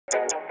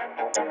Hey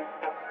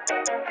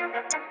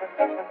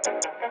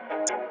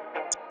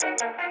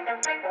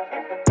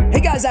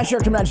guys, Ash here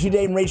coming at you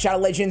today in Raid Shadow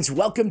Legends.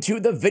 Welcome to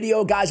the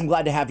video, guys. I'm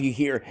glad to have you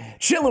here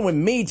chilling with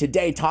me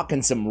today,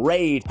 talking some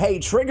Raid. Hey,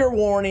 trigger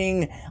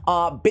warning,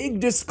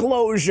 big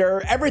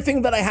disclosure,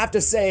 everything that I have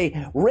to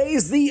say,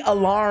 raise the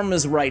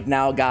alarms right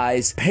now,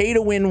 guys. Pay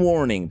to win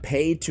warning,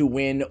 pay to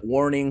win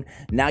warning.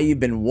 Now you've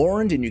been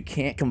warned and you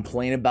can't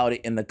complain about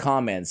it in the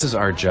comments. This is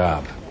our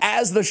job.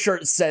 As the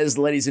shirt says,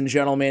 ladies and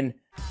gentlemen,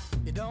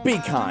 be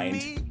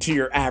kind to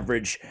your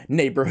average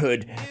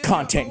neighborhood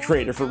content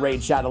creator for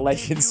Raid Shadow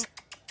Legends.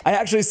 I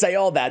actually say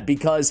all that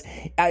because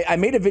I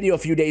made a video a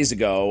few days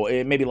ago,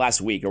 maybe last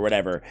week or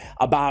whatever,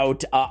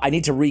 about I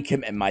need to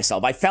recommit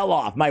myself. I fell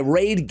off my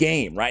raid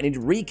game, right? I need to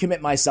recommit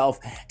myself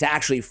to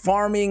actually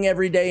farming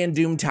every day in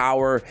Doom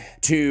Tower,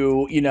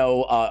 to, you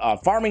know,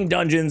 farming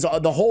dungeons,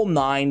 the whole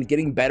nine,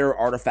 getting better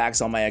artifacts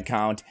on my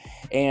account.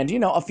 And, you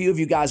know, a few of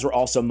you guys were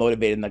also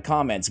motivated in the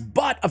comments.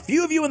 But a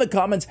few of you in the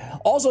comments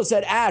also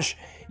said, Ash,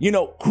 you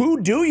know,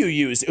 who do you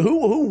use?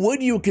 Who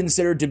would you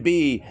consider to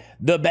be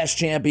the best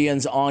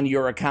champions on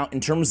your account in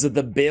terms of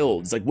the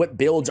builds? Like, what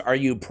builds are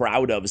you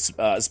proud of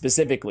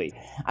specifically?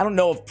 I don't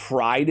know if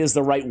pride is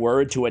the right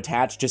word to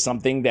attach to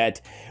something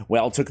that,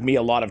 well, took me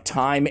a lot of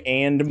time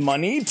and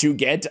money to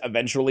get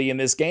eventually in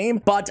this game.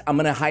 But I'm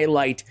going to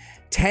highlight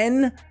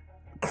 10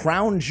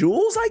 crown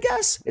jewels, I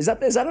guess? Is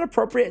that an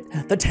appropriate?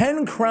 The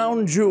 10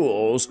 crown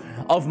jewels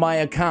of my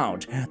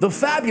account. The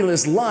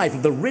fabulous life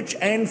of the rich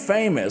and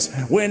famous.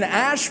 When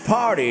Ash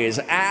parties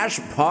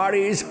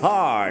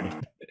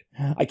hard.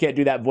 I can't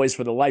do that voice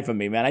for the life of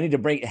me, man. I need to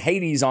bring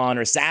Hades on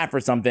or Saf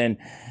or something.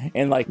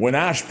 And like, when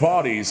Ash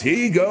parties,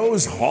 he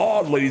goes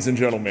hard, ladies and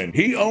gentlemen.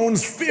 He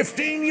owns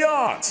 15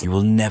 yachts. You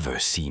will never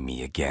see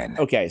me again.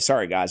 Okay,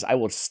 sorry guys. I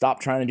will stop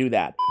trying to do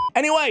that.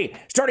 Anyway,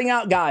 starting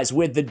out, guys,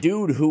 with the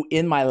dude who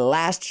in my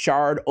last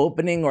shard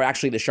opening, or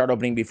actually the shard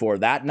opening before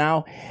that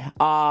now,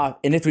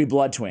 Enithwi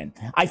Blood Twin.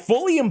 I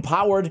fully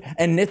empowered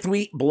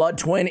Enithwi Blood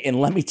Twin,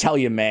 and let me tell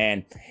you,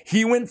 man,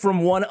 he went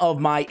from one of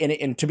my,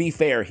 and to be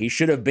fair, he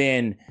should have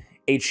been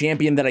a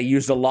champion that I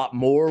used a lot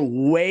more,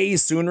 way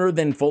sooner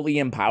than fully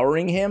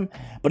empowering him.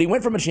 But he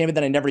went from a champion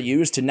that I never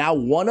used to now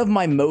one of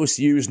my most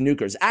used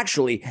nukers.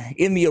 Actually,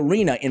 in the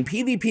arena, in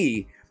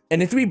PvP,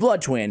 Enithwi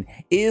Blood Twin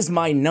is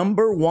my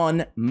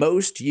 #1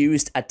 most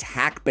used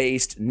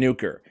attack-based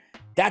nuker.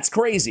 That's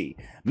crazy.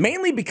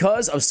 Mainly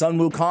because of Sun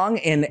Wukong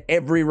and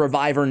every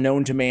reviver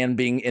known to man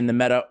being in the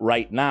meta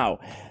right now.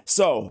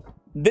 So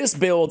this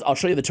build, I'll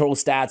show you the total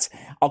stats.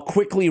 I'll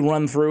quickly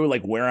run through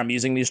like where I'm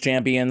using these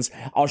champions.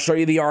 I'll show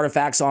you the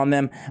artifacts on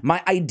them.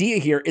 My idea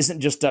here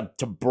isn't just to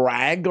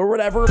brag or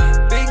whatever.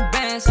 Big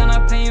bands, I'm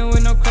not paying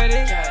with no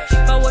credit.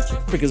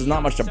 Because there's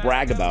not much to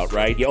brag about,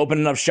 right? You open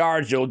enough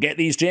shards, you'll get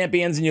these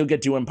champions and you'll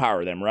get to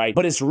empower them, right?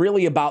 But it's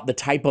really about the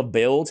type of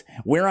build,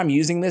 where I'm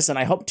using this, and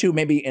I hope to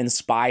maybe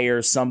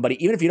inspire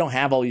somebody, even if you don't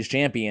have all these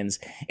champions,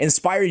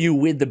 inspire you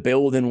with the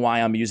build and why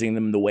I'm using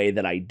them the way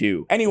that I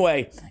do.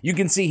 Anyway, you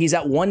can see he's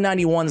at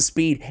 191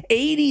 speed,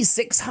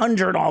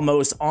 8,600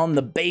 almost on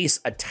the base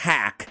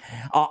attack,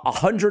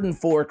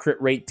 104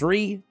 crit rate,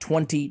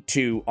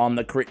 322 on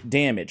the crit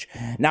damage.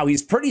 Now,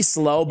 he's pretty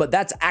slow, but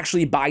that's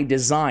actually by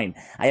design.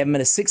 I have him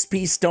in a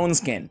 6-piece stone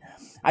skin.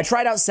 I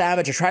tried out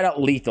Savage, I tried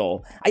out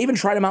Lethal. I even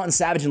tried him out in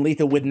Savage and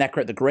Lethal with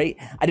Necrit the Great.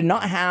 I did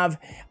not have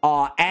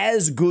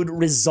as good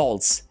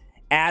results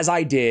as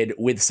I did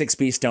with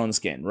 6-piece stone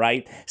skin,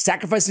 right?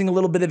 Sacrificing a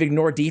little bit of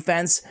ignore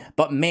defense,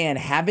 but man,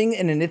 having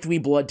an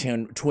Enithwi Blood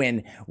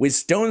Twin with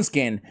stone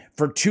skin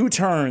for 2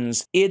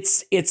 turns,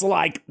 it's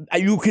like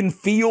you can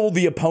feel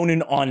the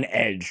opponent on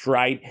edge,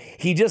 right?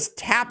 He just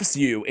taps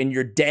you and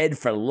you're dead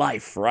for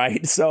life,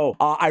 right? So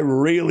I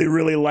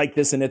really like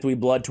this Enithwi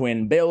Blood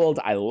Twin build.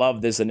 I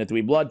love this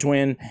Enithwi Blood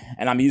Twin,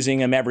 and I'm using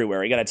him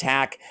everywhere. I got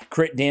attack,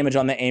 crit damage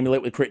on the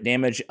amulet with crit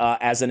damage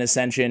as an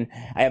ascension.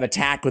 I have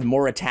attack with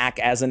more attack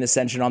as an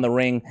ascension on the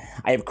ring.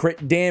 I have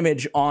crit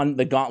damage on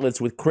the gauntlets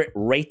with crit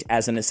rate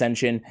as an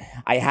ascension.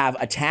 I have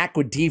attack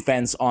with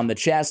defense on the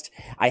chest.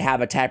 I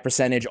have attack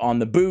percentage on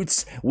the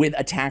boots with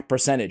attack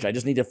percentage. I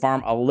just need to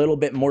farm a little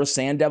bit more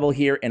Sand Devil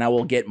here and I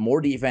will get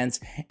more defense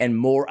and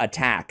more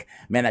attack.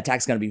 Man, that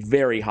attack's going to be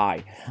very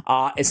high.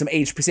 It's some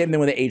HP, same thing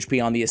with the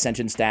HP on the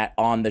ascension stat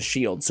on the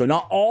shield. So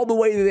not all the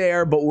way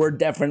there, but we're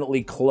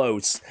definitely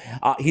close.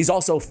 He's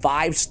also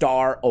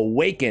 5-star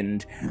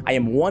awakened. I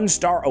am 1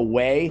 star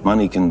away.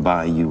 Money can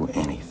buy you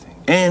anything.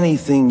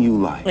 Anything you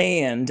like.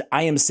 And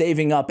I am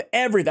saving up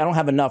everything. I don't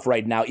have enough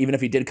right now, even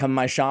if he did come in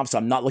my shop, so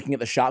I'm not looking at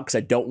the shop because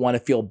I don't want to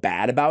feel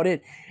bad about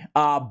it.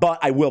 But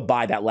I will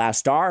buy that last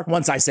star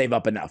once I save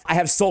up enough. I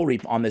have Soul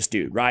Reap on this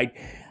dude, right?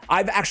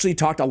 I've actually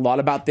talked a lot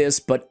about this,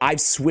 but I've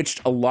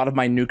switched a lot of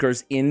my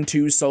nukers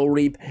into Soul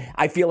Reap.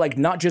 I feel like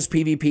not just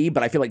PvP,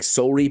 but I feel like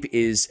Soul Reap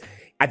is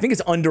I think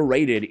it's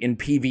underrated in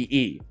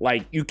PvE.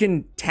 Like, you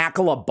can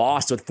tackle a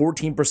boss with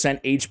 14%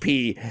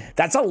 HP.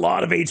 That's a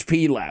lot of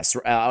HP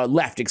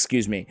left,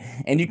 excuse me.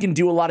 And you can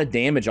do a lot of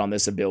damage on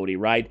this ability,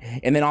 right?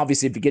 And then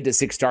obviously if you get to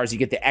 6 stars, you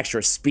get the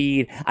extra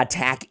speed,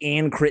 attack,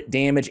 and crit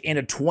damage, and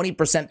a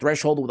 20%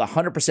 threshold with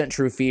 100%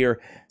 true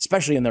fear,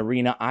 especially in the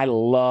arena. I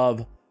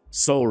love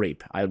Soul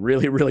Reap. I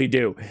really, really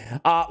do.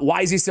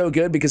 Why is he so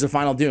good? Because of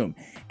Final Doom.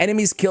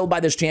 Enemies killed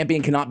by this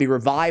champion cannot be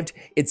revived.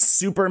 It's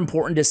super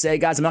important to say,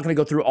 guys. I'm not going to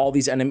go through all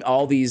these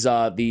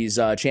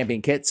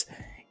champion kits.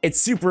 It's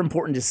super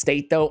important to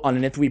state, though, on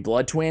an Ithwi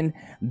Blood Twin,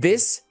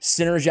 this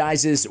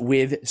synergizes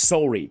with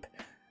Soul Reap.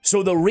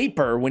 So the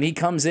Reaper, when he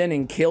comes in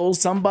and kills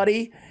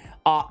somebody,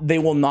 they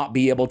will not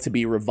be able to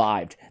be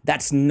revived.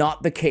 That's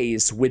not the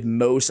case with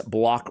most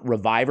block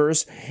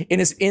revivers.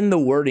 And it's in the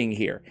wording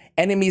here.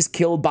 Enemies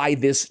killed by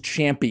this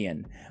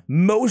champion.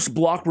 Most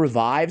block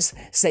revives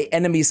say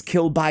enemies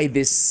killed by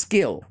this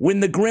skill. When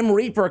the Grim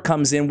Reaper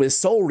comes in with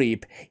Soul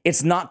Reap,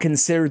 it's not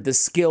considered the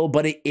skill,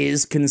 but it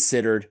is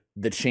considered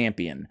the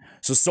champion.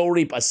 So Soul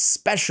Reap,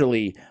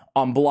 especially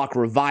on block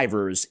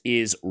revivers,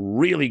 is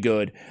really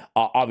good,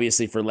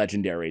 obviously for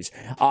legendaries.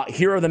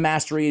 Here are the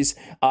masteries.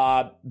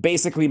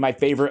 Basically my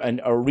favorite,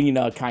 an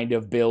arena kind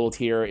of build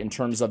here in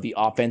terms of the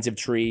offensive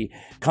tree.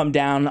 Come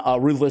down,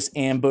 Ruthless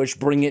Ambush,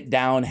 Bring It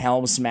Down,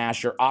 Helm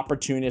Smasher,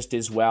 Opportunist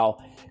as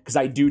well, because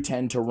I do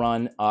tend to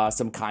run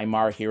some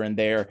Kymar here and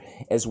there,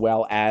 as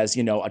well as,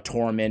 you know, a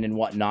Torment and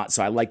whatnot.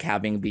 So I like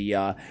having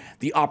the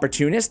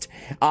Opportunist.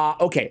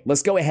 Okay,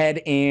 let's go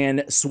ahead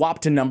and swap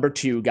to number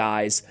 2,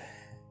 guys.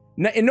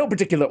 In no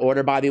particular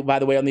order, by the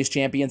way, on these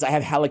champions, I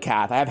have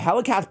Helikath. I have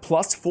Helikath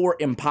 +4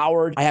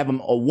 empowered. I have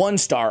him a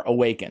 1-star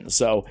awakened.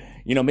 So,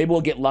 you know, maybe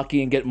we'll get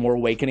lucky and get more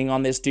awakening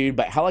on this dude.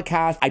 But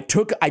Helikath,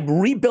 I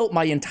rebuilt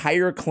my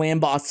entire clan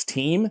boss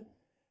team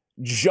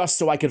just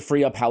so I could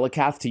free up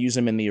Helikath to use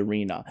him in the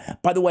arena.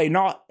 By the way,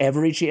 not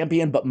every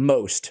champion, but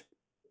most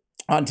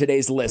on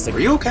today's list. Are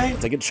you okay?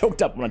 I get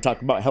choked up when I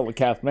talk about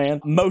Helikath, man.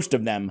 Most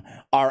of them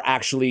are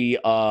actually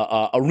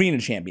arena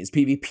champions,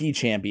 PvP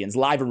champions,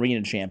 live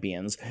arena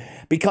champions.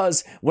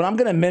 Because when I'm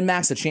gonna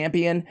min-max a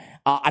champion,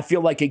 I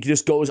feel like it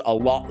just goes a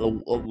lot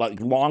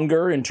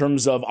longer in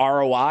terms of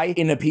ROI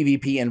in a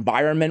PvP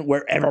environment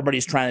where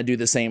everybody's trying to do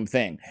the same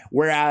thing.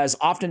 Whereas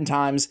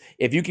oftentimes,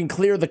 if you can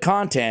clear the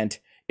content,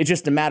 it's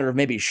just a matter of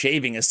maybe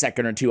shaving a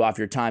second or two off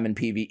your time in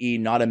PvE,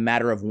 not a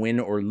matter of win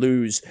or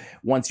lose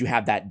once you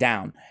have that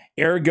down.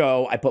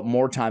 Ergo, I put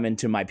more time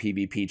into my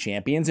PvP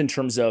champions in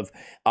terms of,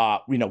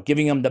 you know,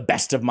 giving them the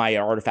best of my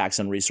artifacts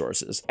and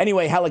resources.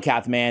 Anyway,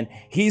 Helikath, man,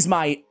 he's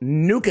my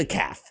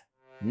Nuka-Cath.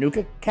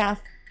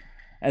 Nuka-Cath?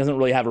 That doesn't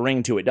really have a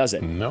ring to it, does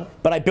it? No.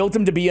 But I built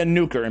him to be a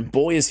nuker, and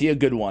boy, is he a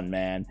good one,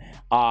 man.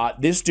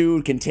 This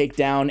dude can take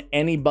down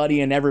anybody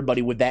and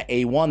everybody with that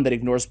A1 that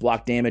ignores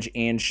block damage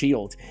and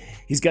shield.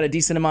 He's got a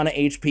decent amount of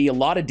HP, a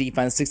lot of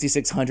defense,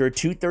 6,600,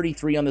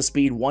 233 on the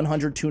speed,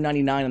 100,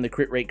 299 on the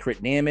crit rate,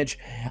 crit damage,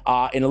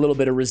 and a little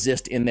bit of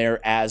resist in there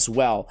as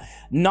well.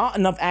 Not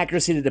enough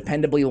accuracy to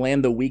dependably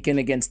land the weaken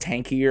against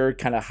tankier,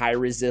 kind of high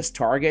resist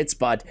targets,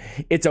 but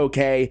it's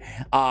okay.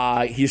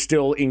 He's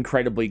still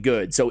incredibly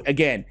good. So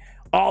again,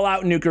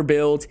 all-out nuker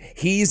build.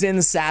 He's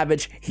in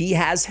Savage. He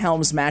has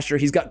Helm Smasher.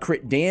 He's got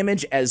crit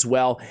damage as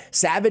well.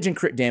 Savage and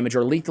crit damage,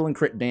 or lethal and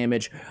crit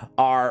damage,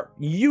 are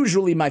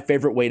usually my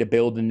favorite way to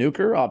build a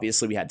nuker.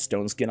 Obviously, we had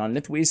Stone Skin on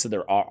Nithwi, so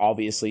there are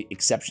obviously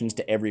exceptions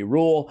to every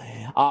rule.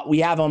 We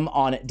have him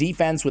on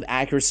defense with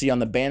accuracy on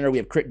the banner. We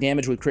have crit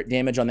damage with crit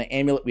damage on the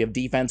amulet. We have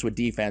defense with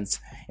defense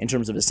in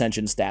terms of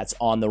ascension stats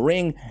on the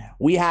ring.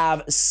 We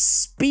have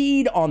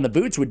speed on the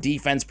boots with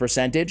defense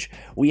percentage.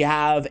 We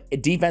have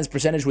defense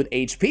percentage with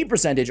HP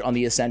percentage on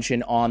the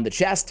ascension on the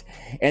chest,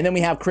 and then we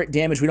have crit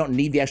damage. We don't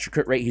need the extra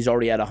crit rate. He's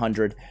already at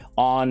 100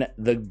 on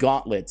the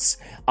gauntlets.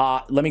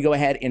 Let me go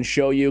ahead and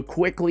show you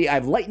quickly. I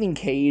have Lightning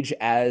Cage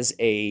as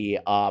a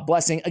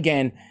blessing.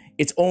 Again,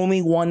 it's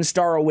only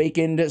 1-star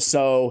awakened,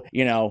 so,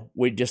 you know,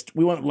 we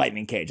went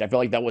Lightning Cage. I feel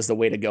like that was the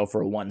way to go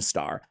for a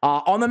 1-star.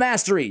 On the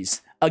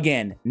masteries,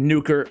 again,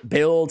 nuker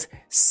build,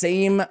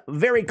 same,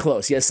 very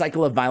close. He has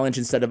Cycle of Violence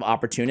instead of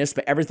Opportunist,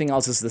 but everything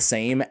else is the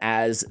same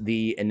as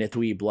the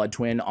Nithwi Blood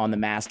Twin on the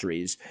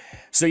masteries.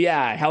 So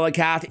yeah,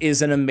 Helikath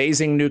is an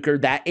amazing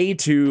nuker. That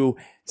A2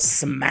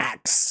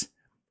 smacks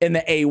in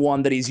the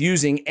A1 that he's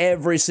using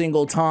every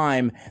single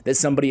time that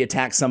somebody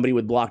attacks somebody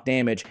with block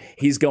damage.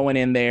 He's going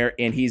in there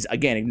and he's,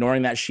 again,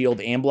 ignoring that shield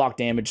and block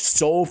damage.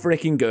 So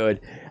freaking good.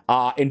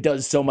 And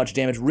does so much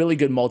damage. Really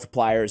good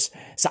multipliers.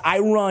 So I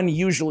run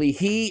usually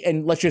he,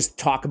 and let's just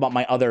talk about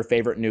my other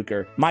favorite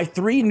nuker. My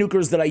 3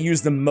 nukers that I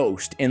use the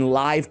most in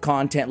live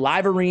content,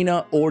 live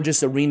arena, or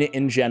just arena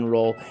in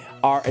general,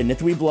 are a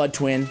Nithwi Blood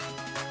Twin,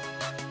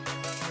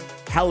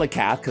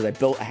 Helikath, because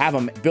I have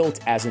him built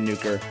as a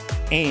nuker,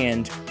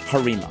 and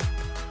Harima.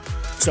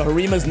 So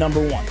Harima's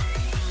number 1.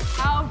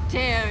 How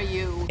dare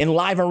you? In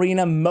live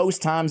arena,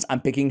 most times I'm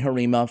picking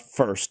Harima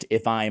first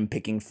if I'm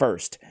picking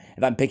first.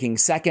 If I'm picking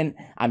second,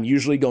 I'm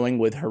usually going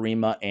with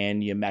Harima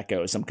and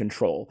Yumeko, some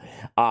control,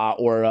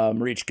 or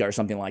Marichka or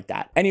something like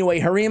that. Anyway,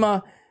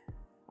 Harima,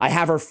 I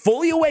have her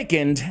fully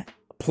awakened,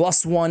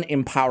 +1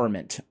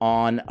 empowerment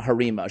on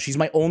Harima. She's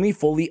my only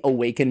fully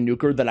awakened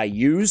nuker that I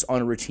use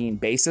on a routine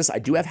basis. I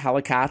do have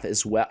Halakath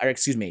as well, or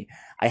excuse me,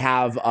 I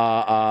have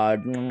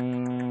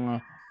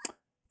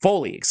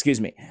Foley,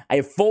 excuse me. I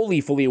have Foley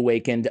fully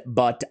awakened,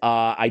 but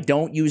I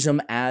don't use him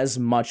as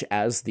much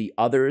as the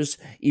others,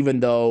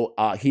 even though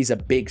he's a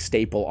big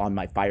staple on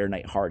my Fire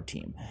Knight hard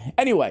team.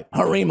 Anyway,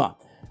 Harima.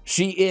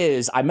 She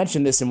is, I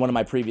mentioned this in one of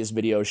my previous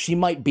videos, she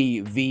might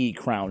be the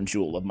crown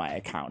jewel of my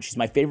account. She's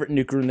my favorite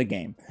nuker in the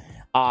game.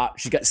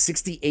 She's got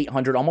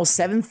 6,800, almost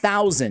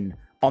 7,000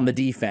 on the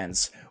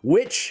defense,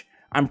 which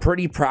I'm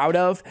pretty proud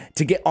of.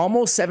 To get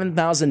almost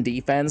 7,000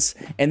 defense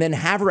and then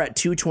have her at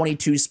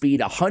 222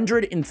 speed,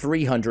 100 and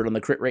 300 on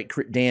the crit rate,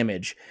 crit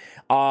damage.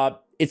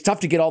 It's tough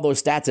to get all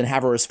those stats and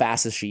have her as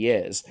fast as she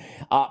is.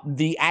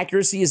 The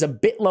accuracy is a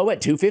bit low at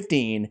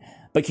 215,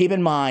 but keep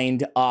in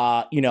mind,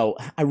 you know,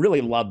 I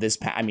really love this.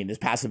 I mean, this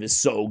passive is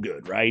so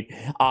good, right?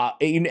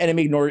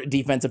 Enemy ignore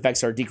defense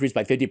effects are decreased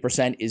by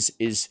 50%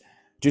 is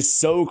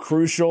just so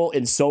crucial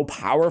and so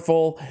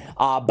powerful,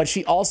 but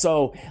she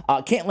also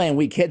can't land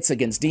weak hits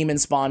against Demon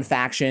Spawn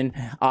faction.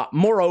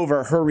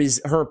 Moreover,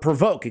 her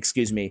provoke,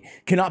 excuse me,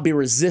 cannot be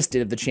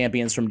resisted of the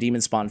champions from Demon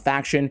Spawn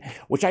faction,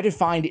 which I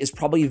find is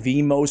probably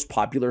the most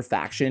popular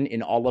faction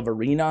in all of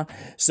Arena.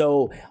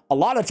 So a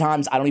lot of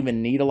times I don't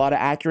even need a lot of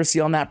accuracy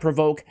on that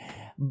provoke,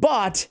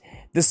 but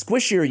the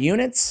squishier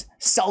units,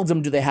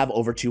 seldom do they have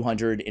over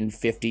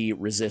 250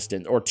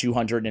 resistance, or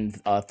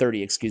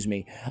 230, excuse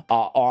me,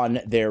 on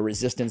their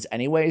resistance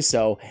anyway.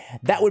 So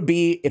that would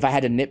be, if I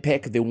had to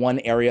nitpick, the one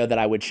area that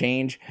I would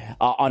change.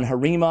 On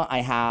Harima,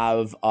 I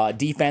have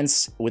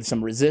defense with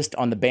some resist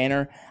on the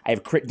banner. I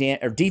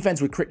have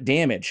defense with crit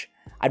damage.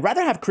 I'd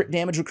rather have crit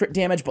damage with crit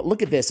damage, but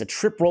look at this, a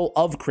trip roll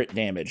of crit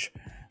damage.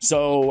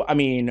 So, I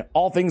mean,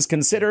 all things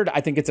considered,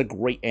 I think it's a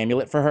great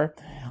amulet for her.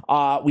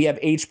 We have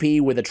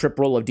HP with a trip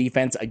roll of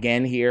defense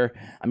again here.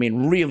 I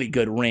mean, really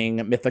good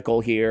ring,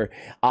 mythical here.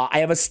 I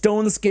have a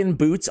stone skin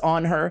boots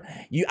on her.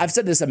 I've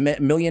said this a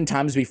million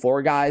times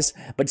before, guys,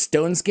 but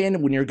stone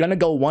skin, when you're going to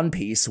go one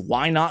piece,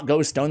 why not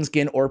go stone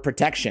skin or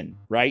protection,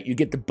 right? You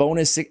get the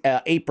bonus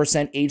 8%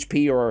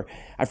 HP, or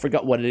I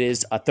forgot what it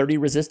is, 30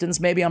 resistance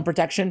maybe on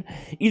protection.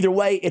 Either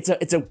way, it's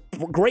a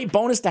great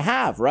bonus to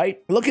have,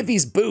 right? Look at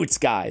these boots,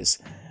 guys.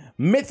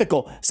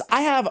 Mythical. So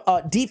I have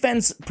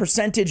defense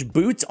percentage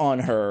boots on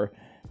her.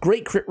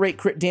 Great crit rate,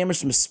 crit damage,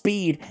 some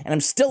speed, and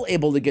I'm still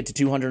able to get to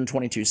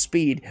 222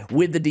 speed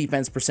with the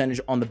defense percentage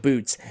on the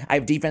boots. I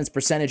have defense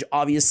percentage,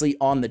 obviously,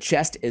 on the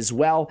chest as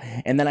well,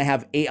 and then I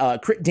have a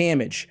crit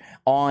damage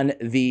on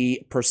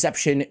the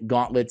perception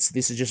gauntlets.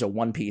 This is just a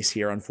one piece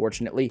here,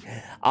 unfortunately.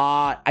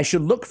 I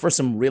should look for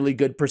some really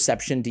good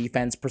perception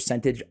defense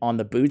percentage on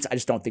the boots. I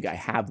just don't think I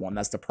have one.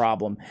 That's the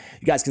problem.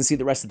 You guys can see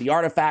the rest of the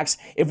artifacts.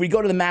 If we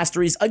go to the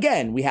masteries,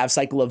 again, we have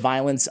Cycle of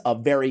Violence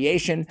of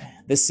Variation,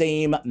 the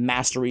same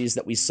masteries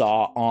that we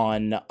saw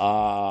on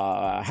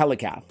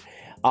Halakath.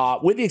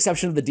 With the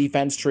exception of the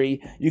defense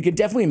tree, you could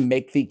definitely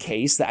make the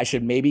case that I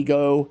should maybe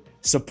go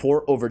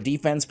support over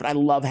defense, but I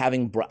love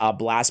having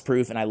blast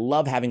proof and I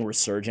love having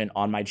resurgent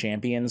on my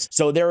champions.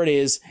 So there it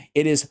is.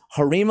 It is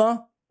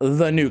Harima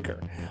the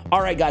Nuker.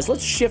 All right, guys,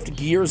 let's shift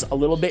gears a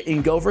little bit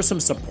and go for some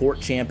support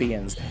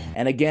champions.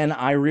 And again,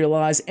 I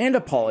realize and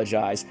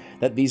apologize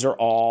that these are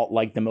all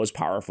like the most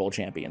powerful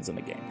champions in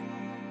the game.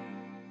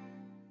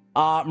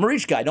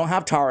 Marichka, I don't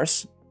have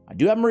Taurus. I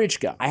do have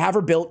Marichka. I have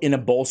her built in a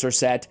bolster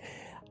set.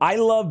 I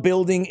love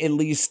building at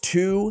least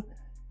 2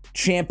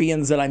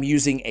 champions that I'm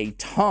using a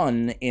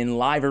ton in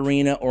live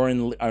arena or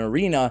in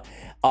arena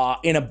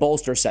in a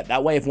bolster set.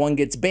 That way, if one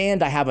gets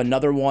banned, I have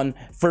another one.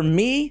 For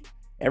me,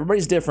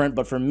 everybody's different,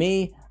 but for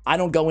me, I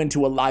don't go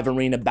into a live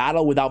arena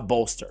battle without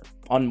bolster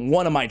on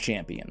one of my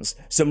champions.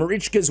 So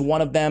Marichka is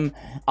one of them.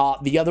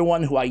 The other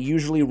one who I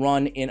usually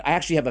run in, I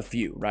actually have a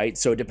few, right?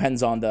 So it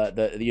depends on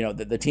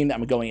the team that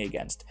I'm going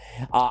against.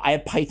 I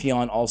have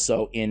Pythion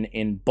also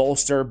in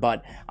bolster,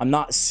 but I'm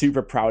not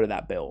super proud of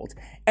that build.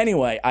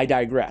 Anyway, I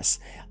digress.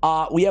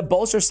 We have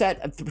bolster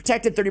set,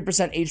 protected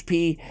 30%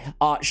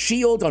 HP,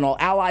 shield on all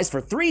allies for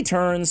 3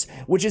 turns,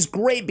 which is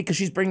great because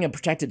she's bringing a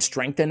protected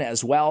strengthen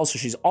as well. So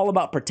she's all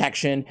about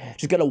protection.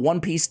 She's got a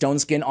one-piece stone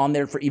skin on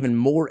there for even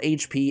more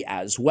HP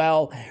as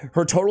well.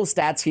 Her total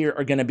stats here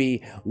are going to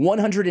be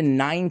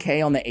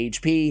 109k on the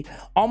HP,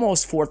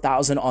 almost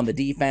 4,000 on the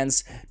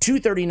defense,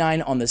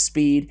 239 on the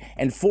speed,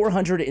 and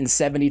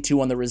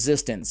 472 on the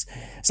resistance.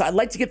 So I'd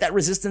like to get that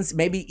resistance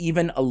maybe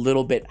even a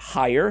little bit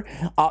higher.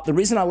 The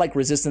reason I like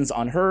resistance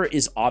on her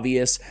is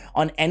obvious.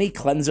 On any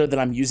cleanser that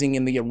I'm using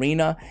in the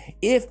arena,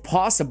 if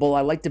possible,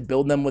 I like to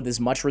build them with as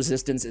much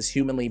resistance as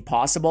humanly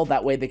possible.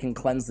 That way they can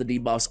cleanse the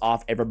debuffs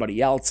off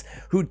everybody else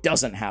who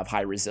doesn't have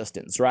high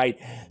resistance, right?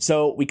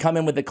 So we come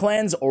in with the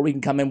cleanse, or we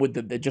can come in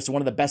with just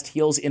one of the best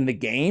heals in the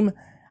game.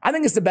 I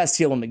think it's the best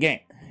heal in the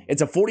game.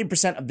 It's a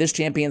 40% of this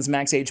champion's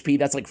max HP.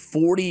 That's like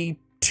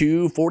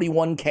 42,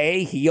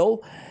 41k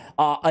heal.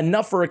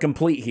 Enough for a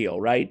complete heal,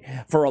 right?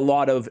 For a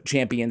lot of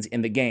champions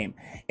in the game.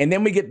 And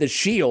then we get the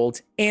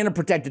shield and a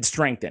protected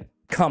strengthen.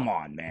 Come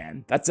on,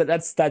 man. That's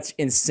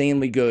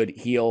insanely good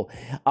heal.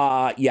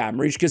 Yeah,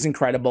 Marichka's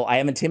incredible. I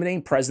have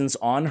Intimidating Presence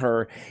on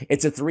her.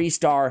 It's a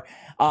 3-star.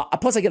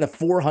 Plus I get a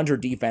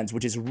 400 defense,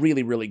 which is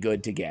really, really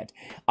good to get.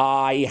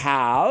 I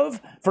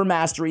have, for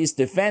masteries,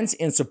 defense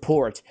and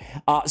support.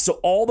 So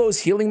all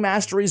those healing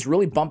masteries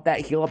really bump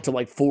that heal up to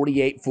like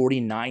 48,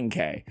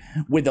 49k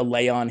with the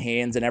lay on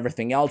hands and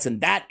everything else.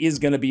 And that is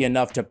going to be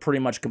enough to pretty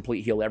much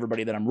complete heal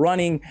everybody that I'm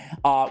running,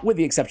 with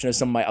the exception of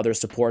some of my other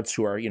supports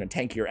who are, you know,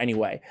 tankier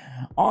anyway.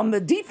 On the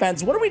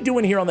defense, what are we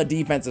doing here on the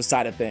defensive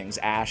side of things,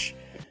 Ash?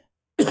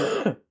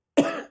 Excuse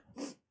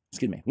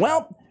me.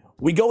 Well,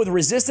 we go with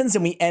resistance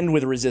and we end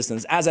with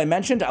resistance. As I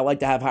mentioned, I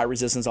like to have high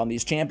resistance on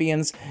these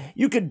champions.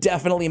 You could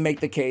definitely make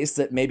the case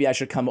that maybe I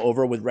should come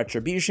over with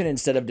Retribution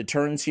instead of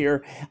Deterrence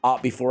here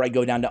before I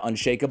go down to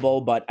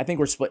Unshakable, but I think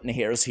we're splitting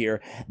hairs here.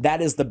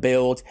 That is the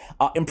build.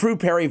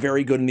 Improved Parry,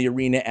 very good in the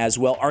arena as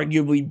well.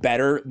 Arguably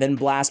better than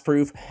Blast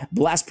Proof.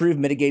 Blast Proof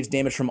mitigates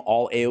damage from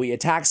all AoE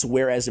attacks,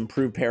 whereas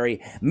Improved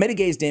Parry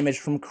mitigates damage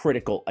from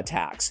critical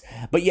attacks.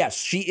 But yes,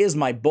 she is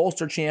my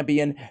bolster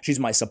champion.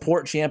 She's my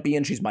support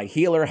champion. She's my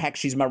healer. Heck,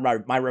 she's my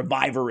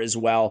reviver as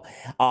well.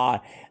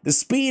 The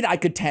speed I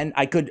could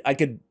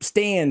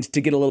stand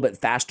to get a little bit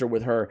faster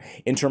with her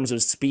in terms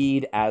of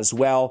speed as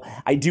well.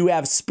 I do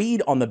have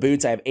speed on the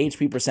boots. I have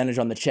HP percentage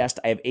on the chest.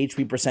 I have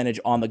HP percentage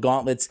on the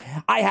gauntlets.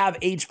 I have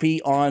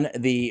HP on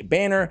the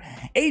banner.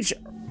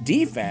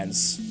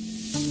 Defense.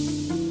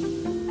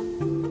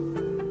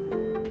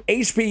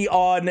 HP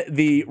on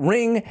the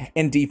ring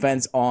and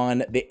defense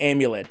on the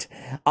amulet.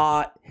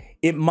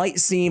 It might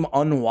seem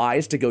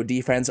unwise to go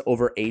defense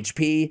over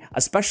HP,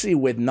 especially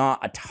with not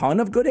a ton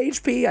of good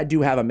HP. I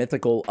do have a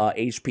mythical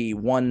HP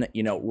 1,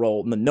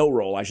 roll, no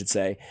roll, I should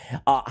say.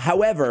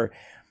 However,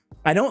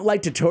 I don't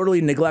like to totally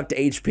neglect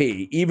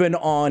HP, even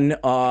on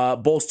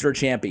bolster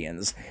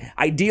champions.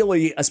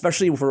 Ideally,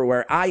 especially for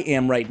where I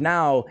am right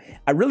now,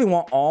 I really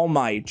want all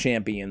my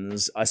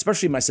champions,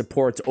 especially my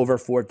supports, over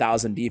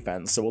 4,000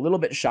 defense. So a little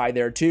bit shy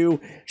there too.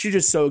 She's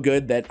just so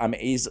good that I'm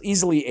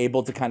easily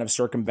able to kind of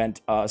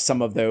circumvent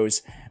some of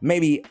those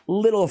maybe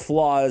little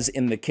flaws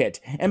in the kit.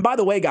 And by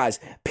the way, guys,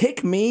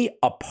 pick me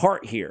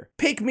apart here.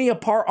 Pick me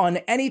apart on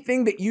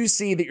anything that you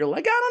see that you're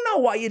like, I don't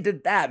know why you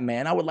did that,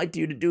 man. I would like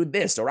you to do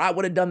this, or I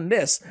would have done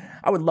this.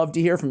 I would love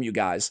to hear from you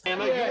guys.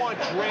 Emma, you want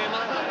drama?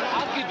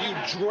 I'll give you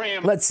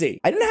drama. Let's see.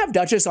 I didn't have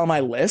Duchess on my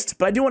list,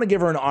 but I do want to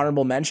give her an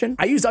honorable mention.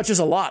 I use Duchess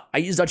a lot.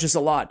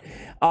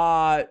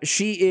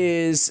 She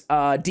is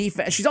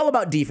defense. She's all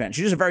about defense.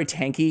 She's just very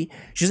tanky.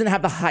 She doesn't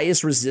have the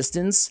highest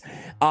resistance,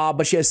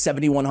 but she has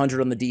 7,100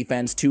 on the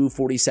defense,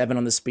 247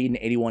 on the speed, and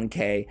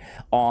 81k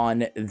on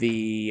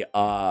the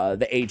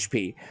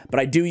HP. But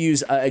I do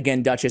use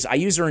again Duchess. I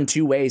use her in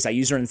 2 ways. I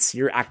use her in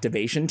Seer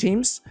activation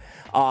teams,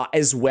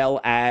 as well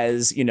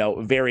as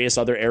various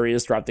other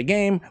areas throughout the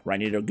game where I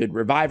need a good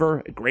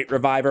reviver, a great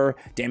reviver,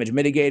 damage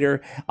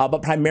mitigator,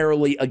 but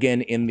primarily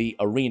again in the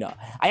arena.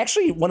 I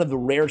actually one of the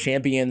rare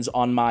champions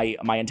on my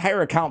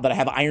entire account that I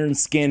have Iron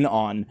Skin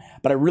on,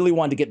 but I really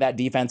wanted to get that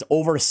defense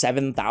over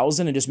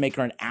 7,000 and just make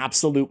her an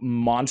absolute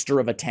monster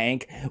of a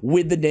tank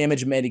with the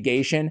damage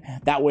mitigation.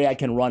 That way I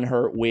can run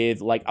her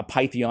with like a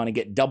Pythion and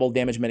get double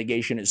damage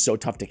mitigation. It's so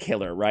tough to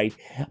kill her, right?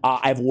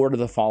 I have Ward of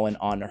the Fallen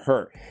on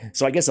her.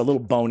 So I guess a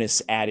little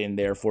bonus add in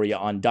there for you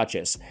on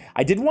Duchess.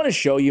 I did want to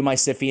show you my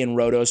Siphi and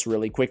Rotos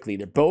really quickly.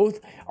 They both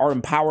are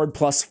empowered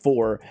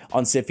 +4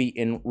 on Siphi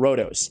and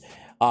Rotos.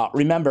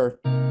 Remember...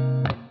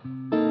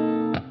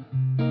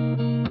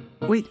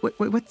 Wait,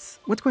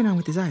 what's going on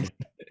with his eyes?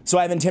 So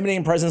I have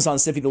Intimidating Presence on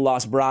Siphi the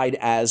Lost Bride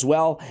as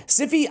well.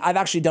 Siphi, I've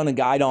actually done a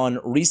guide on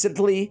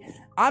recently.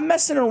 I'm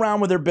messing around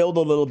with her build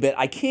a little bit.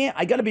 I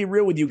gotta be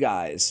real with you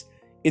guys.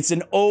 It's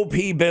an OP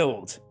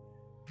build,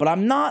 but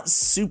I'm not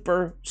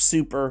super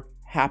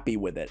happy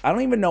with it. I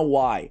don't even know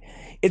why.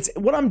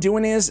 What I'm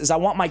doing is I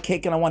want my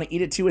cake and I want to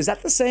eat it too. Is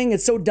that the saying?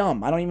 It's so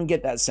dumb. I don't even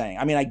get that saying.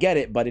 I mean, I get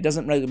it, but it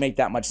doesn't really make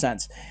that much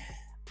sense.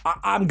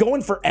 I'm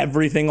going for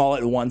everything all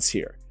at once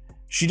here.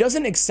 She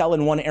doesn't excel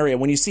in one area.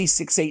 When you see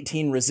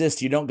 618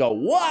 resist, you don't go,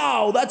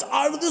 wow, that's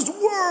out of this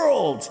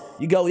world.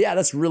 You go, yeah,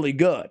 that's really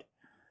good.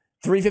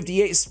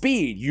 358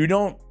 speed, you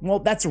don't, well,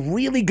 that's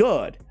really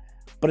good,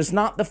 but it's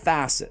not the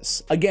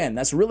fastest. Again,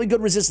 that's really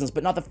good resistance,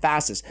 but not the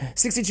fastest.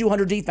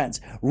 6,200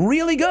 defense,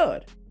 really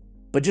good,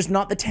 but just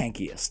not the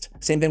tankiest.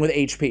 Same thing with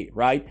HP,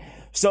 right?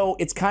 So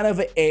it's kind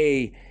of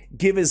a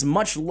give as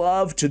much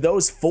love to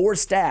those 4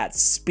 stats,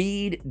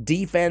 speed,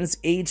 defense,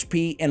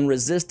 HP, and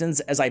resistance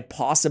as I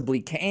possibly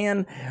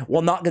can,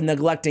 while not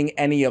neglecting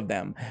any of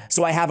them.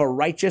 So I have a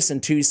Righteous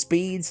and 2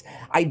 speeds.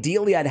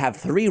 Ideally, I'd have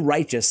 3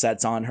 Righteous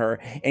sets on her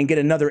and get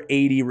another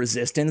 80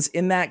 resistance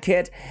in that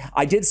kit.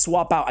 I did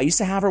swap out, I used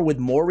to have her with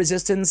more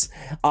resistance,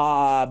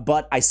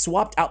 but I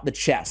swapped out the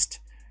chest.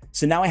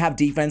 So now I have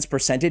defense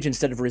percentage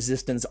instead of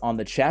resistance on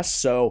the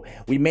chest. So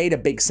we made a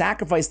big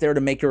sacrifice there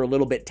to make her a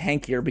little bit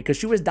tankier because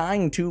she was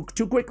dying too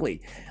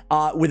quickly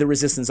with a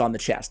resistance on the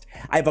chest.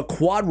 I have a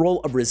quad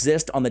roll of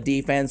resist on the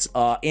defense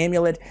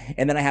amulet,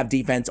 and then I have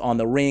defense on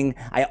the ring.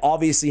 I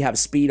obviously have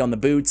speed on the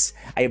boots.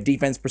 I have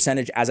defense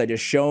percentage, as I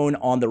just shown,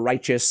 on the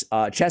righteous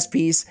chest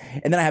piece,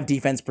 and then I have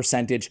defense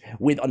percentage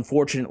with,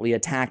 unfortunately,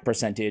 attack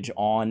percentage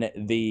on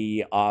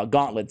the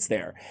gauntlets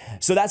there.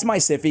 So that's my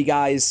Siphi,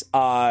 guys.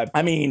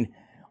 I mean,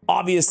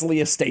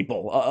 obviously a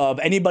staple of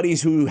anybody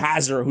who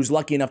has her, who's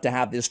lucky enough to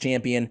have this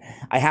champion.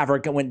 I have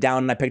her, went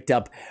down and I picked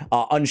up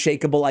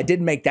Unshakable. I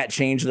did make that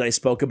change that I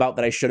spoke about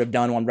that I should have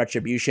done on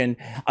Retribution,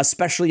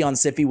 especially on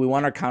Siphi. We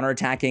want our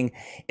counterattacking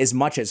as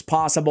much as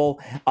possible.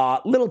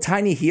 Little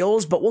tiny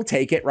heals, but we'll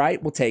take it,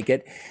 right? We'll take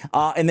it.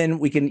 And then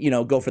we can, you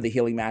know, go for the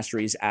healing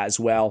masteries as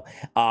well.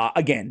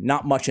 Again,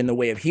 not much in the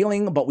way of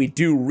healing, but we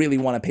do really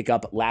want to pick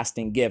up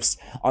lasting gifts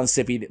on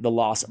Siphi, the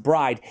Lost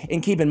Bride.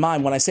 And keep in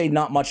mind, when I say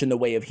not much in the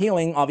way of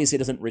healing, obviously it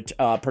doesn't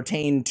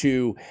pertain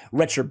to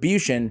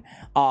Retribution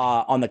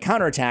on the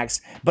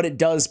counterattacks, but it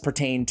does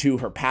pertain to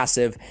her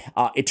passive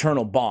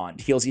Eternal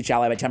Bond. Heals each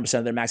ally by 10%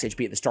 of their max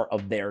HP at the start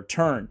of their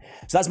turn.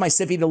 So that's my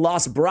Siphi, the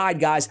Lost Bride,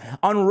 guys.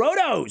 On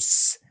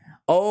Rotos.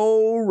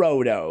 Oh,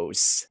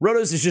 Rotos.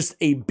 Rotos is just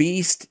a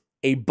beast,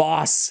 a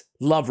boss.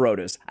 Love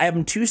Rotos. I have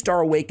him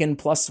 2-star Awakened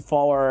plus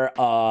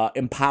 4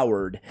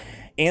 Empowered.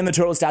 And the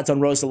total stats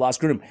on Rotos, the Lost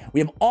Groom. We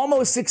have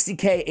almost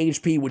 60k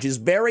HP, which is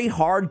very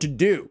hard to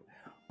do.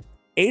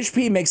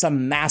 HP makes a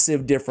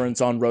massive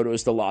difference on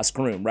Rotos, the Lost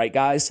Groom, right,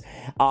 guys?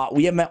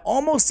 We have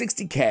almost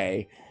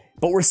 60k,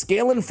 but we're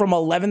scaling from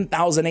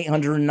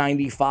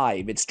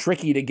 11,895. It's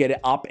tricky to get it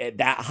up at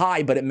that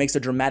high, but it makes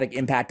a dramatic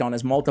impact on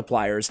his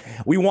multipliers.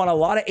 We want a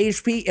lot of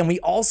HP, and we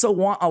also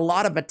want a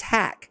lot of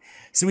attack.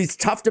 So he's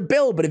tough to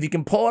build, but if you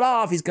can pull it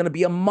off, he's going to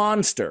be a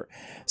monster.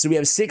 So we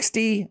have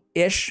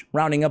 60-ish,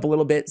 rounding up a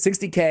little bit,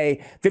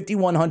 60k,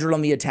 5,100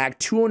 on the attack,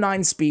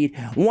 209 speed,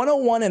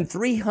 101 and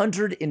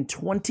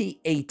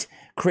 328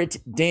 crit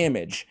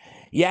damage.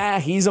 Yeah,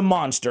 he's a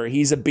monster.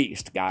 He's a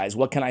beast, guys.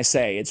 What can I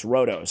say? It's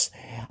Rotos.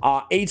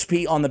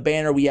 HP on the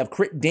banner. We have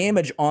crit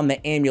damage on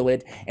the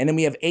amulet, and then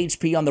we have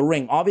HP on the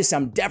ring. Obviously,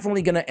 I'm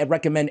definitely going to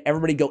recommend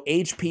everybody go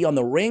HP on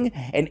the ring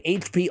and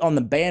HP on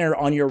the banner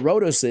on your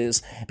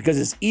Rotoses because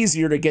it's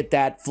easier to get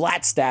that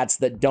flat stats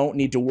that don't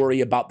need to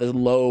worry about the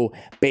low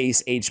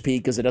base HP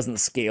because it doesn't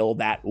scale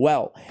that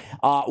well.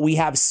 We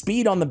have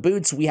speed on the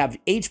boots. We have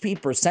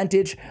HP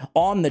percentage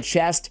on the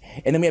chest,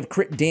 and then we have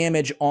crit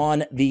damage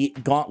on the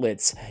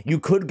gauntlets.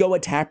 You could go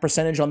attack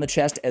percentage on the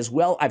chest as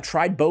well. I've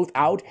tried both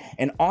out,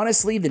 and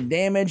honestly, the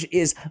damage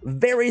is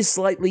very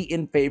slightly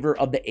in favor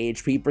of the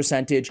HP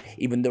percentage,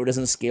 even though it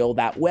doesn't scale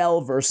that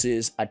well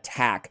versus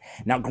attack.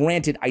 Now,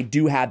 granted, I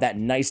do have that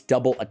nice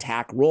double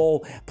attack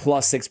roll,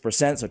 plus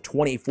 6%, so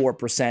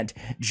 24%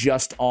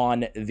 just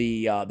on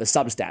the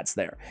substats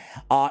there.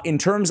 In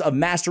terms of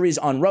masteries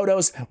on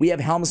Rotos, we have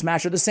Helm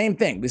Smasher, the same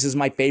thing. This is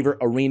my favorite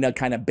arena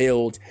kind of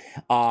build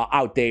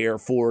out there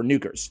for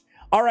nukers.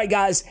 All right,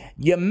 guys,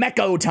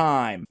 Yumeko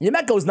time.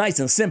 Yumeko's nice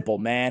and simple,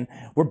 man.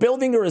 We're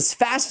building her as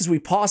fast as we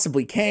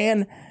possibly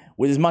can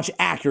with as much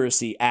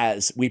accuracy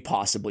as we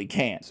possibly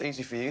can. It's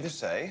easy for you to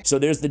say. So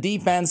there's the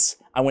defense.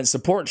 I went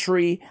support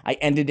tree. I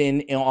ended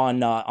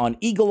on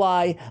Eagle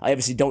Eye. I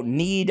obviously don't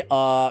need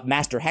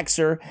Master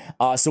Hexer,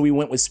 so we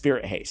went with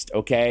Spirit Haste,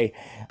 okay?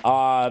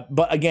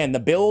 But again,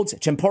 the build,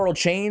 Temporal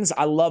Chains.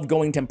 I love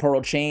going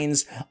Temporal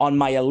Chains on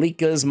my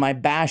Alikas, my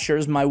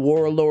Bashers, my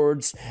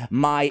Warlords,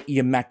 my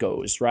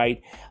Yumekos,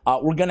 right?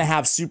 We're going to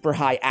have super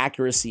high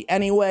accuracy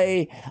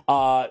anyway.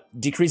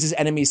 Decreases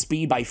enemy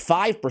speed by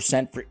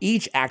 5% for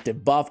each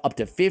active buff, up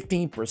to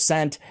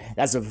 15%.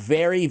 That's a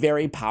very,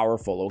 very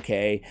powerful,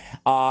 okay?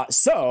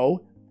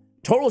 So,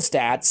 total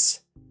stats,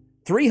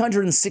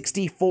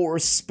 364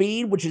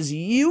 speed, which is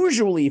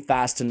usually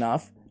fast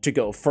enough to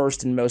go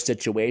first in most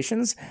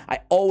situations.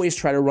 I always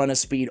try to run a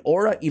speed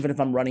aura, even if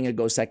I'm running a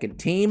go second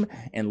team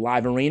in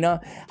live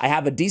arena. I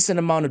have a decent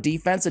amount of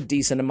defense, a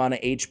decent amount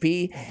of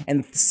HP,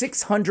 and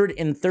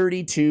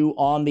 632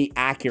 on the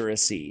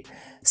accuracy.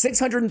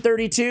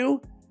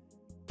 632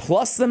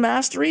 plus the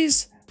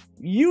masteries,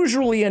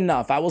 usually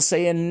enough. I will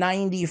say in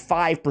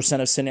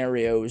 95% of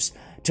scenarios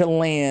to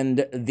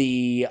land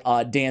the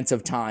Dance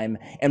of Time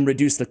and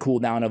reduce the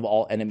cooldown of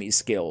all enemy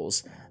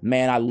skills.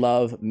 Man, I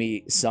love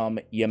me some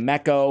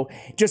Yumeko.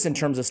 Just in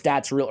terms of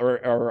stats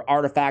or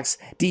artifacts,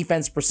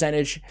 defense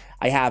percentage,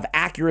 I have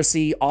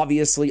accuracy,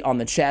 obviously, on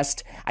the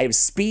chest. I have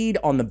speed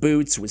on the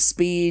boots with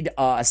speed,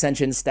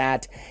 ascension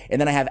stat.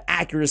 And then I have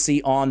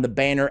accuracy on the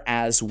banner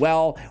as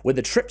well with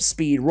the trip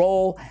speed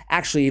roll.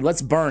 Actually,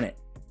 let's burn it.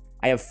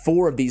 I have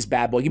 4 of these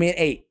bad boys. Give me an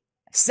 8.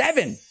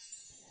 7.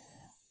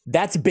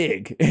 That's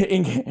big.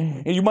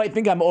 And you might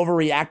think I'm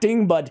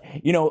overreacting, but,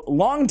 you know,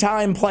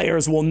 longtime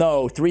players will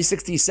know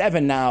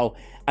 367 now.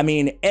 I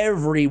mean,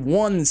 every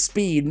one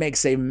speed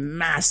makes a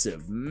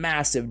massive,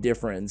 massive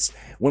difference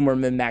when we're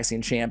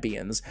min-maxing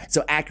champions.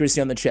 So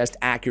accuracy on the chest,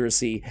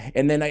 accuracy.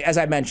 And then, as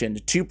I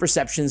mentioned, 2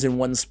 perceptions and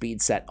 1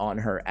 speed set on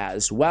her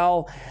as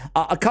well.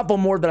 A couple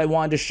more that I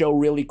wanted to show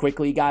really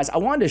quickly, guys. I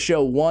wanted to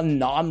show one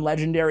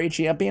non-legendary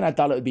champion. I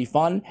thought it would be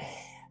fun.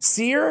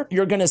 Seer,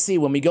 you're going to see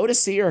when we go to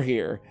Seer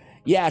here,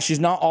 yeah, she's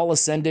not all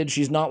ascended.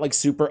 She's not like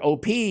super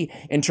OP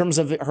in terms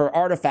of her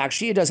artifacts.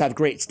 She does have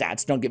great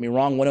stats, don't get me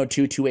wrong.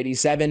 102,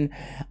 287,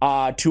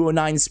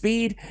 209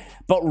 speed.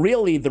 But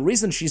really, the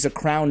reason she's a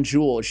crown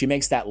jewel, she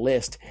makes that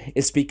list,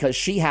 is because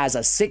she has a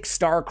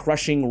 6-star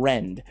crushing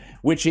rend,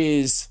 which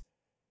is...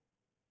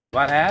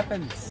 What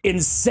happens?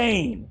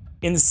 Insane.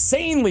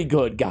 Insanely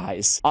good,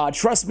 guys.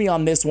 Trust me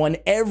on this one.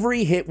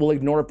 Every hit will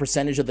ignore a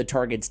percentage of the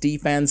target's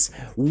defense.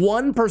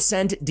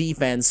 1%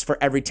 defense for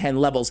every 10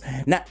 levels.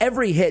 Now,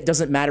 every hit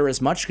doesn't matter as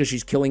much because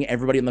she's killing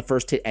everybody on the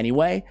first hit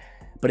anyway.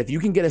 But if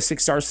you can get a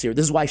 6-star Seer,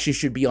 this is why she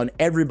should be on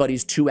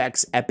everybody's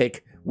 2x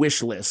epic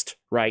wish list,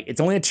 right? It's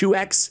only a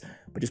 2x,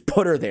 but just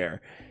put her there.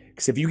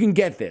 Because if you can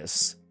get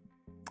this,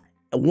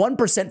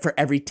 1% for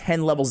every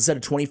 10 levels instead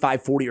of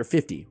 25, 40, or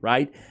 50,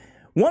 right?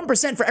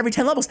 1% for every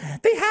 10 levels.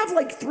 They have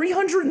like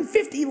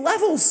 350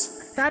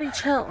 levels. Daddy,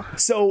 chill.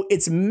 So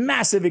it's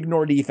massive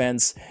ignore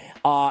defense.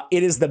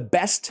 It is the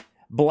best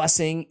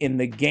blessing in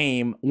the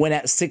game when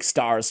at 6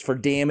 stars for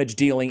damage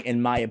dealing,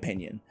 in my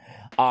opinion.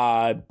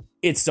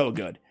 It's so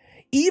good.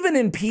 Even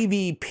in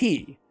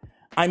PvP,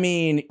 I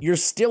mean, you're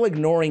still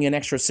ignoring an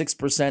extra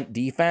 6%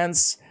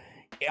 defense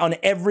on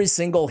every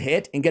single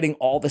hit and getting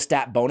all the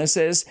stat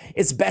bonuses.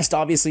 It's best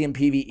obviously in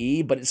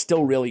PvE, but it's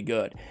still really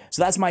good.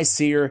 So that's my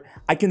Seer.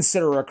 I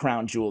consider her a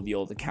crown jewel of the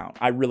old account.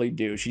 I really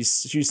do.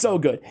 She's so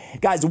good.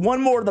 Guys,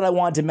 one more that I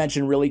wanted to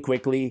mention really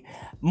quickly.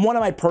 One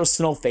of my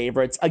personal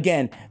favorites.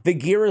 Again, the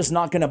gear is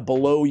not going to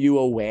blow you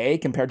away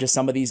compared to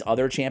some of these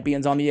other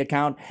champions on the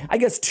account. I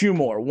guess 2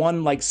 more.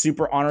 One like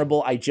super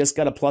honorable. I just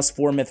got a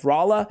 +4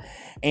 Mithrala,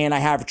 and I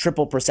have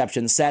triple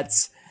perception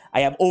sets.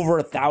 I have over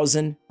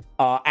 1,000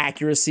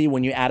 accuracy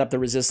when you add up the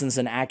resistance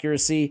and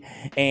accuracy,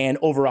 and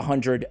over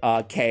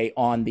 100k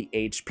on the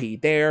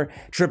HP there.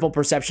 Triple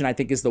perception, I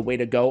think, is the way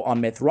to go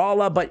on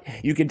Mithrala, but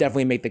you can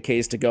definitely make the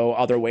case to go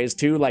other ways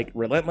too, like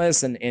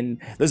Relentless, and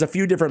there's a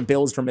few different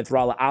builds for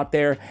Mithrala out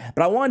there.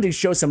 But I wanted to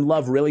show some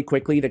love really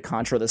quickly to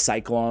Contra the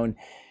Cyclone.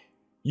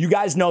 You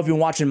guys know, if you've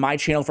been watching my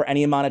channel for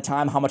any amount of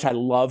time, how much I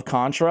love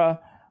Contra.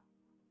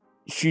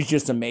 She's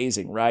just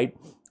amazing, right?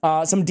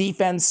 Some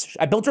defense.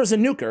 I built her as a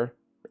nuker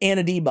and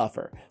a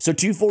debuffer. So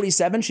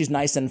 247, she's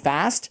nice and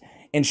fast,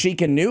 and she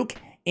can nuke,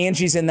 and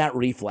she's in that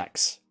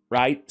reflex,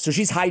 right? So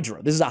she's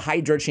Hydra. This is a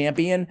Hydra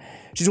champion.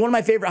 She's one of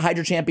my favorite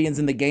Hydra champions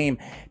in the game.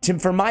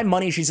 For my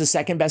money, she's the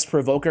 2nd best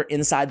provoker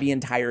inside the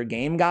entire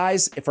game,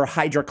 guys. For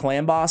Hydra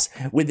clan boss,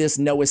 with this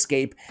no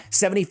escape,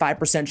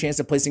 75%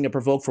 chance of placing a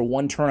provoke for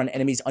 1 turn on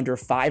enemies under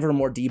 5 or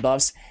more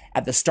debuffs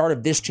at the start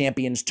of this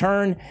champion's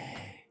turn.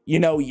 You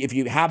know, if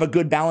you have a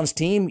good balanced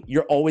team,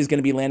 you're always going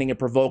to be landing a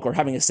provoke or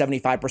having a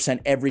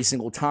 75% every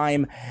single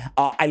time.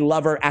 I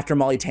love her after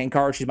Molly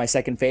Tankard. She's my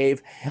 2nd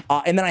fave.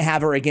 And then I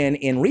have her again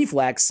in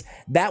Reflex.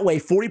 That way,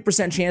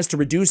 40% chance to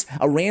reduce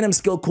a random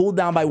skill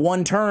cooldown by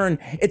 1 turn.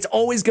 It's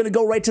always going to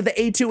go right to the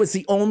A2. It's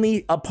the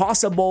only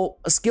possible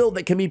skill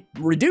that can be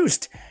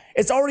reduced.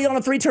 It's already on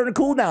a 3-turn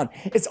cooldown.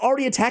 It's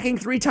already attacking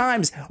 3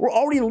 times. We're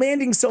already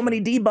landing so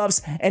many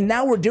debuffs, and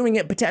now we're doing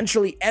it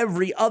potentially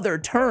every other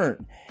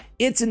turn.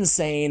 It's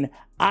insane.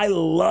 I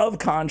love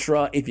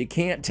Contra, if you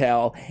can't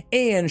tell,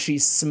 and she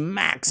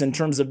smacks in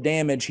terms of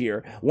damage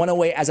here.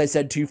 108, as I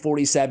said,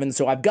 247,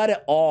 so I've got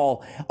it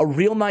all. A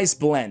real nice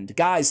blend.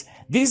 Guys,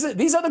 these are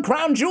the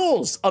crown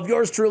jewels of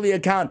yours truly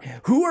account.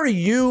 Who are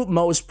you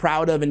most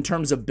proud of in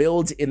terms of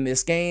builds in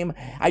this game?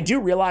 I do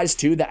realize,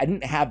 too, that I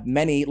didn't have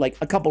many, like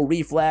a couple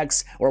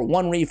reflex or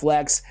 1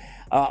 reflex,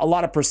 a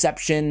lot of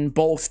perception,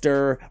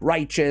 bolster,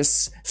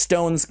 righteous,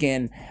 stone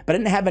skin, but I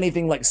didn't have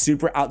anything like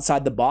super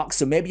outside the box.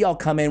 So maybe I'll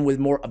come in with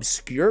more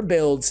obscure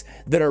builds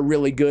that are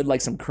really good,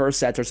 like some curse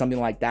sets or something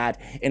like that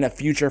in a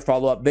future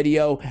follow-up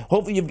video.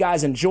 Hopefully you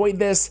guys enjoyed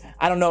this.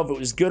 I don't know if it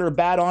was good or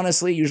bad,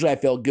 honestly. Usually I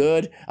feel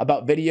good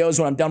about videos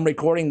when I'm done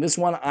recording. This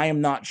one, I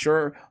am not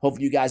sure.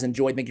 Hopefully you guys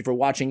enjoyed. Thank you for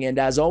watching, and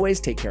as always,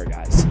 take care,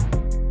 guys.